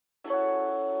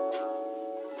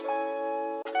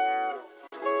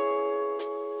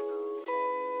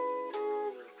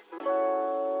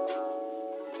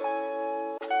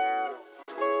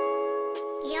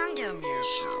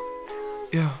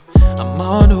Yeah, I'm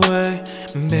on the way,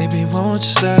 baby, won't you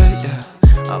stay? Yeah,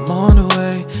 I'm on the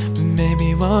way,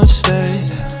 baby, won't you stay?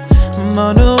 Yeah, I'm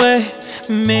on the way,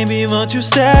 maybe won't you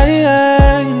stay?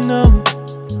 Yeah, you know.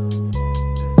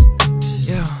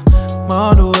 Yeah, I'm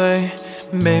on the way,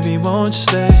 baby, won't you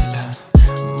stay? Yeah,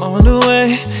 I'm on the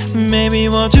way, maybe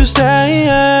won't you stay?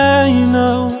 Yeah, you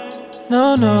know.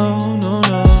 No, no, no,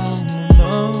 no, no.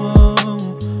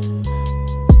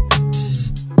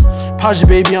 Project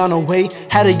baby on the way,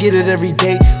 had to get it every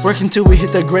day. Working till we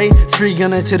hit the grade, free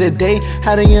gunner to the day.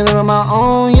 Had to get it on my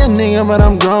own, yeah nigga, but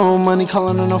I'm grown. Money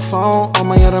calling on the phone, oh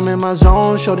my god I'm in my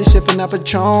zone. Shorty sipping that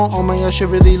Patron, oh my god shit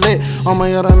really lit. Oh my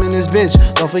god I'm in this bitch,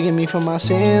 don't forgive me for my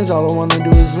sins. All I wanna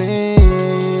do is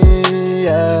win,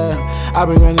 yeah. I've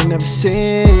been running ever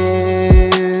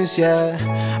since, yeah.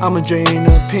 I'ma drain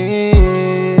the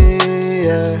pin,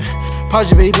 yeah.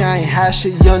 Project baby, I ain't had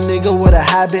shit, young nigga with a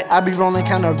habit. I be rolling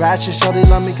kinda ratchet, shorty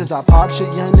love me cause I pop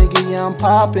shit. Young nigga, yeah I'm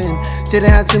poppin'. Didn't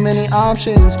have too many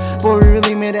options, boy we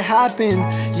really made it happen.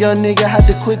 Young nigga had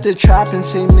to quit the trapping,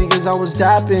 same niggas I was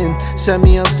dapping. Set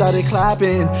me up, started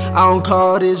clapping. I don't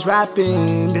call this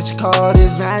rapping, bitch I call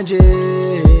this magic,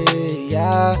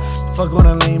 yeah. Fuck with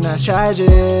a lame ass tragic,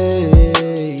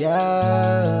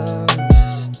 yeah.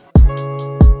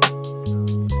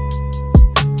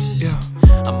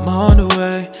 I'm on the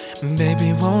way,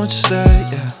 baby, won't you stay?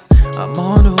 Yeah, I'm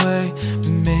on the way,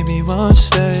 baby, won't you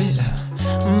stay? Yeah,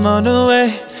 I'm on the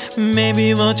way,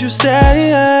 maybe won't you stay?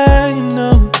 Yeah, you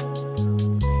know.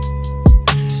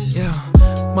 Yeah,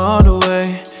 I'm on the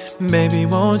way, baby,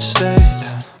 won't you stay?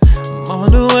 Yeah, I'm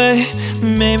on the way,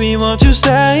 maybe won't you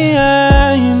stay?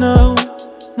 Yeah, you know.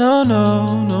 No,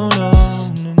 no, no, no,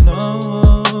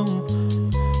 no, no.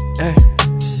 Hey.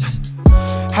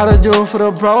 How to do it for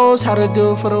the bros, how to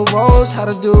do it for the woes, how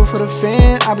to do it for the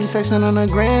fan. I be flexing on the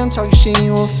gram, talking shit,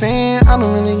 you a fan. I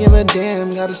don't really give a damn,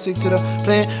 gotta stick to the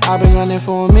plan. I been running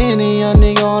for a minute, young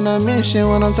nigga on a mission.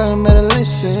 When I'm talking, better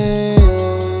listen.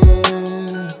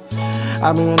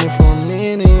 I been running for a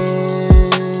minute.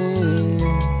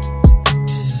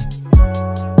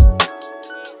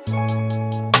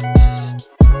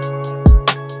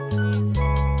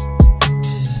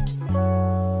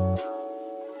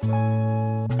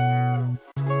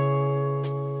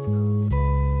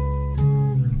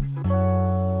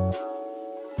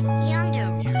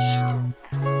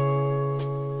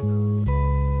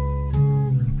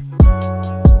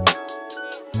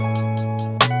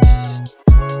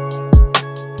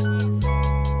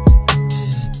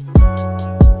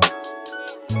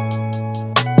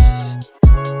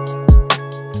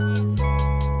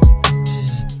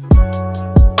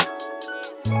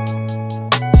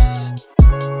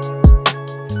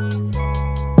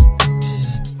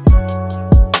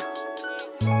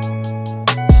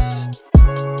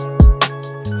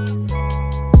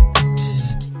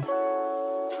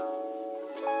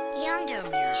 Young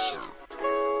Music.